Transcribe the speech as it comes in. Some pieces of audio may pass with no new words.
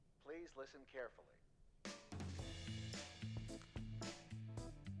Please listen carefully.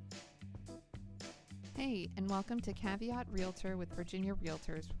 Hey, and welcome to Caveat Realtor with Virginia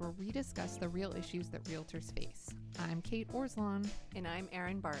Realtors, where we discuss the real issues that realtors face. I'm Kate Orslon. And I'm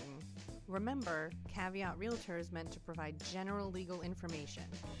Erin Barton. Remember, Caveat Realtor is meant to provide general legal information.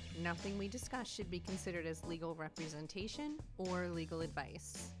 Nothing we discuss should be considered as legal representation or legal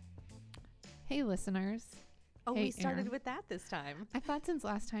advice. Hey, listeners. Oh, Hey, we started Erin. with that this time. I thought since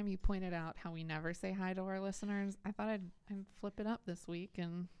last time you pointed out how we never say hi to our listeners, I thought I'd flip it up this week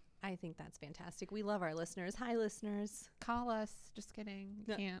and I think that's fantastic. We love our listeners. Hi, listeners. call us. Just kidding. You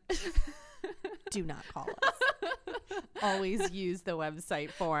No. can't. Do not call us. Always use the website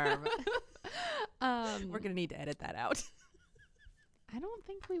form. We're going to need to edit that out. I don't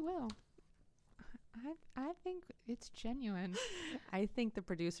think we will. I think it's genuine. I think the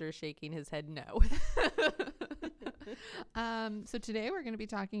producer is shaking his head no. So today we're going to be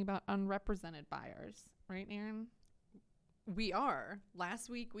talking about unrepresented buyers, right, Erin? We are. Last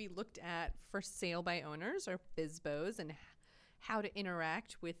week we looked at for sale by owners, or FSBOs, and how to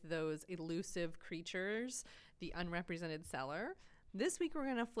interact with those elusive creatures, the unrepresented seller. This week we're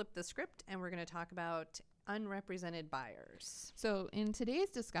going to flip the script and we're going to talk about unrepresented buyers. So in today's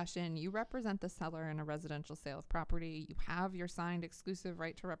discussion, you represent the seller in a residential sale of property. You have your signed exclusive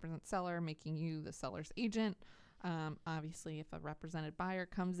right to represent seller, making you the seller's agent. Obviously, if a represented buyer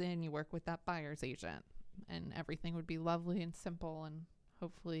comes in, you work with that buyer's agent, and everything would be lovely and simple, and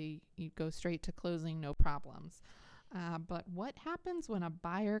hopefully you'd go straight to closing, no problems. But what happens when a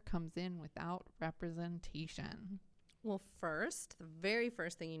buyer comes in without representation? Well, first, the very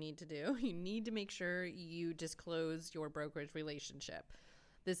first thing you need to do, you need to make sure you disclose your brokerage relationship.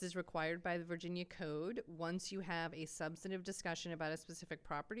 This is required by the Virginia Code once you have a substantive discussion about a specific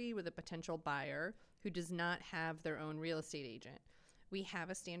property with a potential buyer who does not have their own real estate agent. We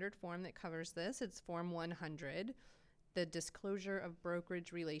have a standard form that covers this. It's Form 100, the disclosure of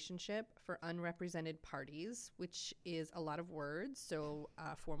brokerage relationship for unrepresented parties, which is a lot of words, so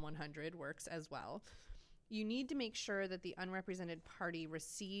Form 100 works as well. You need to make sure that the unrepresented party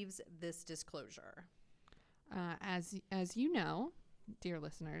receives this disclosure. As you know, dear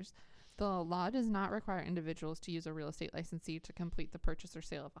listeners, the law does not require individuals to use a real estate licensee to complete the purchase or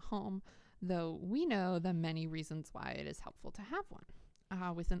sale of a home, though we know the many reasons why it is helpful to have one.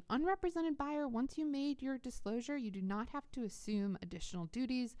 With an unrepresented buyer, once you made your disclosure, you do not have to assume additional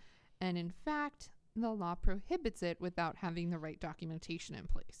duties, and in fact, the law prohibits it without having the right documentation in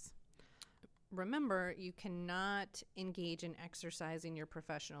place. Remember, you cannot engage in exercising your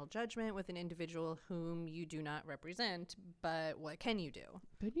professional judgment with an individual whom you do not represent, but what can you do?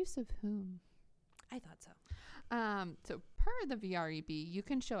 Good use of whom? I thought so. So per the VREB, you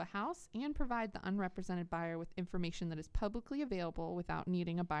can show a house and provide the unrepresented buyer with information that is publicly available without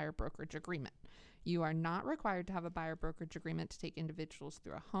needing a buyer brokerage agreement. You are not required to have a buyer brokerage agreement to take individuals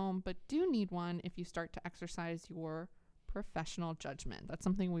through a home, but do need one if you start to exercise your professional judgment. That's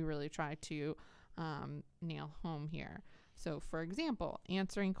something we really try to nail home here. So for example,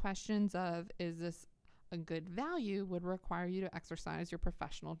 answering questions of, is this a good value, would require you to exercise your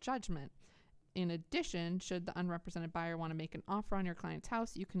professional judgment. In addition, should the unrepresented buyer want to make an offer on your client's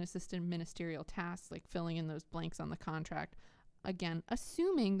house, you can assist in ministerial tasks like filling in those blanks on the contract. Again,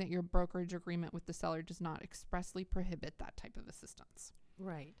 assuming that your brokerage agreement with the seller does not expressly prohibit that type of assistance.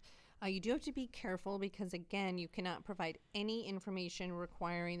 Right. You do have to be careful because, again, you cannot provide any information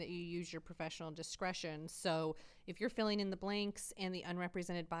requiring that you use your professional discretion. So if you're filling in the blanks and the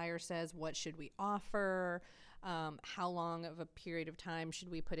unrepresented buyer says, what should we offer? How long of a period of time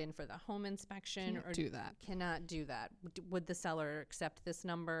should we put in for the home inspection? Can't do that. Cannot do that. Would the seller accept this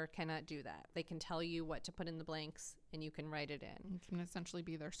number? Cannot do that. They can tell you what to put in the blanks and you can write it in. You can essentially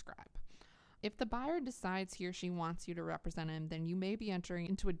be their scribe. If the buyer decides he or she wants you to represent him, then you may be entering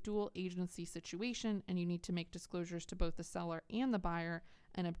into a dual agency situation and you need to make disclosures to both the seller and the buyer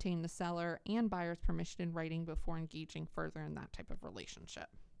and obtain the seller and buyer's permission in writing before engaging further in that type of relationship.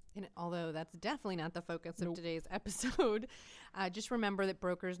 And although that's definitely not the focus Nope. of today's episode, just remember that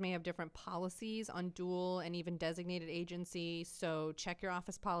brokers may have different policies on dual and even designated agency. So check your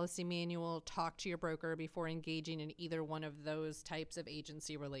office policy manual, talk to your broker before engaging in either one of those types of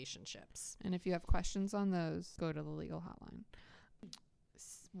agency relationships. And if you have questions on those, go to the legal hotline,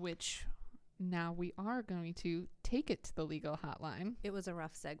 which now we are going to take it to the legal hotline. It was a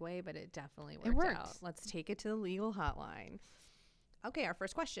rough segue, but it definitely It worked worked. out. Let's take it to the legal hotline. Okay, our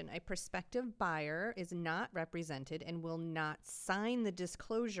first question. A prospective buyer is not represented and will not sign the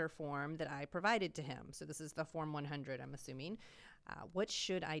disclosure form that I provided to him. So this is the Form 100, I'm assuming. What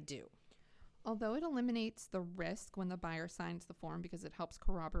should I do? Although it eliminates the risk when the buyer signs the form because it helps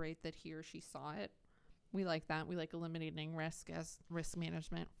corroborate that he or she saw it. We like that. We like eliminating risk as risk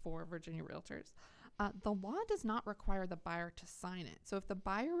management for Virginia Realtors. The law does not require the buyer to sign it. So if the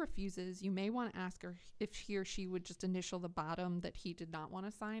buyer refuses, you may want to ask her if he or she would just initial the bottom that he did not want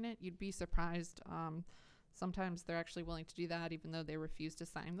to sign it. You'd be surprised. Sometimes they're actually willing to do that even though they refuse to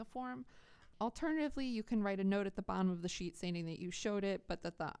sign the form. Alternatively, you can write a note at the bottom of the sheet saying that you showed it, but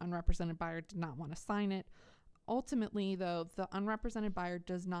that the unrepresented buyer did not want to sign it. Ultimately, though, the unrepresented buyer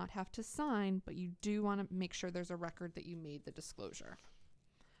does not have to sign, but you do want to make sure there's a record that you made the disclosure.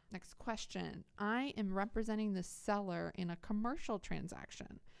 Next question. I am representing the seller in a commercial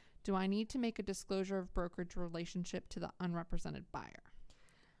transaction. Do I need to make a disclosure of brokerage relationship to the unrepresented buyer?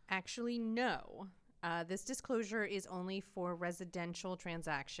 Actually, no. This disclosure is only for residential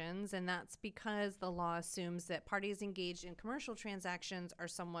transactions, and that's because the law assumes that parties engaged in commercial transactions are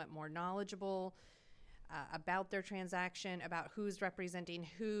somewhat more knowledgeable about their transaction, about who's representing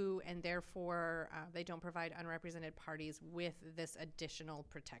who, and therefore they don't provide unrepresented parties with this additional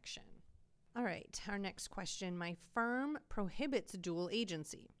protection. All right, our next question. My firm prohibits dual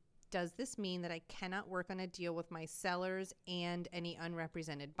agency. Does this mean that I cannot work on a deal with my sellers and any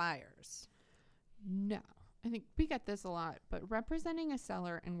unrepresented buyers? No. I think we get this a lot, but representing a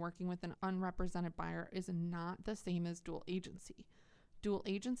seller and working with an unrepresented buyer is not the same as dual agency. Dual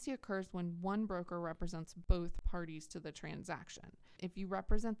agency occurs when one broker represents both parties to the transaction. If you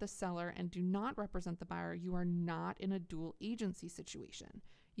represent the seller and do not represent the buyer, you are not in a dual agency situation.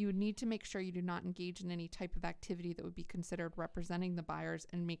 You would need to make sure you do not engage in any type of activity that would be considered representing the buyers,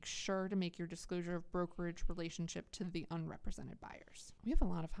 and make sure to make your disclosure of brokerage relationship to the unrepresented buyers. We have a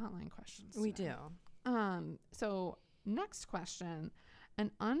lot of hotline questions today. We do. So next question.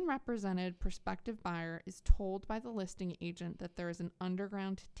 An unrepresented prospective buyer is told by the listing agent that there is an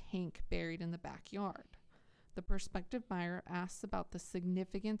underground tank buried in the backyard. The prospective buyer asks about the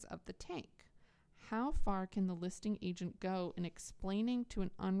significance of the tank. How far can the listing agent go in explaining to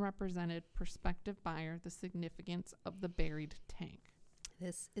an unrepresented prospective buyer the significance of the buried tank?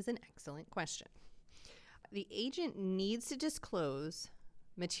 This is an excellent question. The agent needs to disclose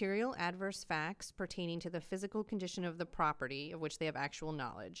material adverse facts pertaining to the physical condition of the property of which they have actual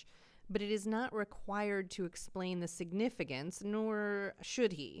knowledge, but it is not required to explain the significance, nor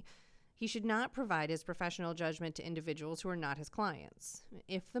should he. He should not provide his professional judgment to individuals who are not his clients.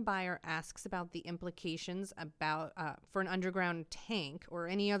 If the buyer asks about the implications for an underground tank or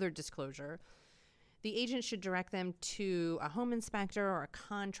any other disclosure, the agent should direct them to a home inspector or a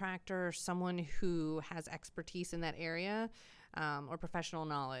contractor or someone who has expertise in that area or professional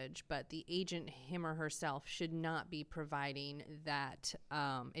knowledge. But the agent, him or herself, should not be providing that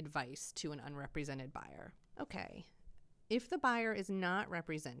advice to an unrepresented buyer. Okay. If the buyer is not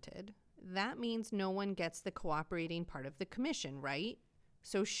represented, that means no one gets the cooperating part of the commission, right?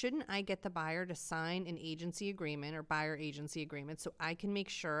 So shouldn't I get the buyer to sign an agency agreement or buyer agency agreement so I can make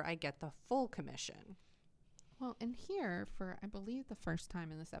sure I get the full commission? Well, and here, for I believe the first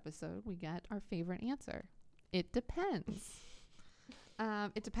time in this episode, we get our favorite answer. It depends.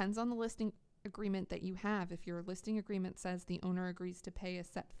 It depends on the listing agreement that you have. If your listing agreement says the owner agrees to pay a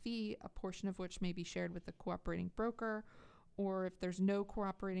set fee, a portion of which may be shared with the cooperating broker, or if there's no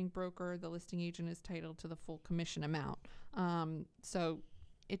cooperating broker, the listing agent is entitled to the full commission amount. So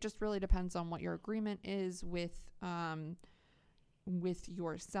it just really depends on what your agreement is with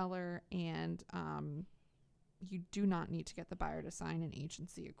your seller, and you do not need to get the buyer to sign an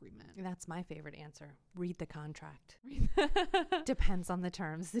agency agreement. That's my favorite answer. Read the contract. Depends on the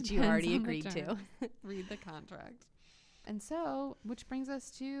terms that you already agreed to. Read the contract. And so, which brings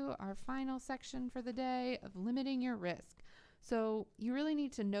us to our final section for the day of limiting your risk. So you really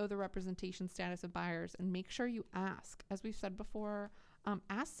need to know the representation status of buyers and make sure you ask. As we've said before,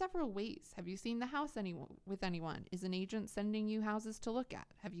 ask several ways. Have you seen the house with anyone? Is an agent sending you houses to look at?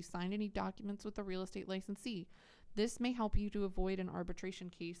 Have you signed any documents with a real estate licensee? This may help you to avoid an arbitration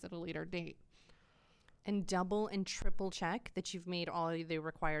case at a later date. And double and triple check that you've made all the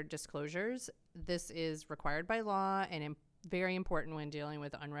required disclosures. This is required by law and very important when dealing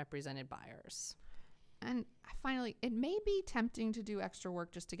with unrepresented buyers. And finally, it may be tempting to do extra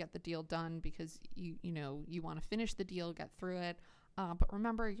work just to get the deal done because you want to finish the deal, get through it. But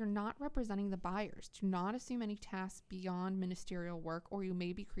remember, you're not representing the buyers. Do not assume any tasks beyond ministerial work, or you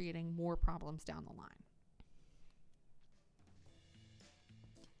may be creating more problems down the line.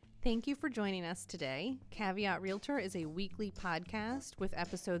 Thank you for joining us today. Caveat Realtor is a weekly podcast with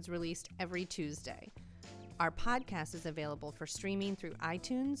episodes released every Tuesday. Our podcast is available for streaming through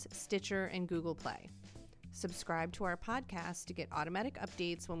iTunes, Stitcher, and Google Play. Subscribe to our podcast to get automatic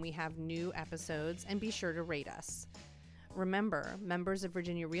updates when we have new episodes, and be sure to rate us. Remember, members of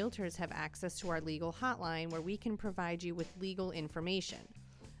Virginia Realtors have access to our legal hotline where we can provide you with legal information.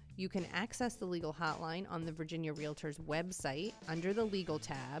 You can access the legal hotline on the Virginia Realtors website under the Legal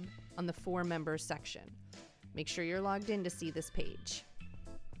tab on the For Members section. Make sure you're logged in to see this page.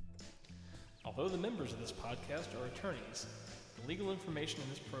 Although the members of this podcast are attorneys, the legal information in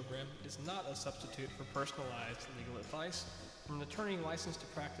this program is not a substitute for personalized legal advice from an attorney licensed to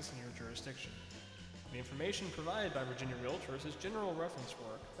practice in your jurisdiction. The information provided by Virginia Realtors is general reference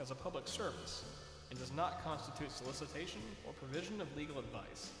work as a public service and does not constitute solicitation or provision of legal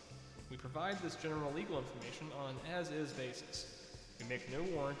advice. We provide this general legal information on an as-is basis. We make no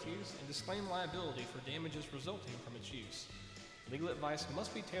warranties and disclaim liability for damages resulting from its use. Legal advice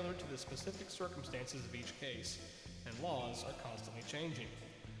must be tailored to the specific circumstances of each case, and laws are constantly changing.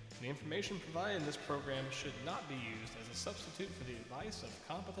 The information provided in this program should not be used as a substitute for the advice of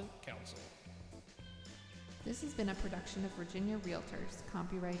competent counsel. This has been a production of Virginia Realtors,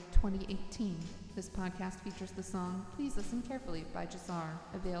 copyright 2018. This podcast features the song Please Listen Carefully by Jazar,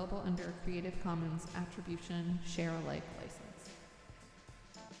 available under a Creative Commons Attribution Share Alike license.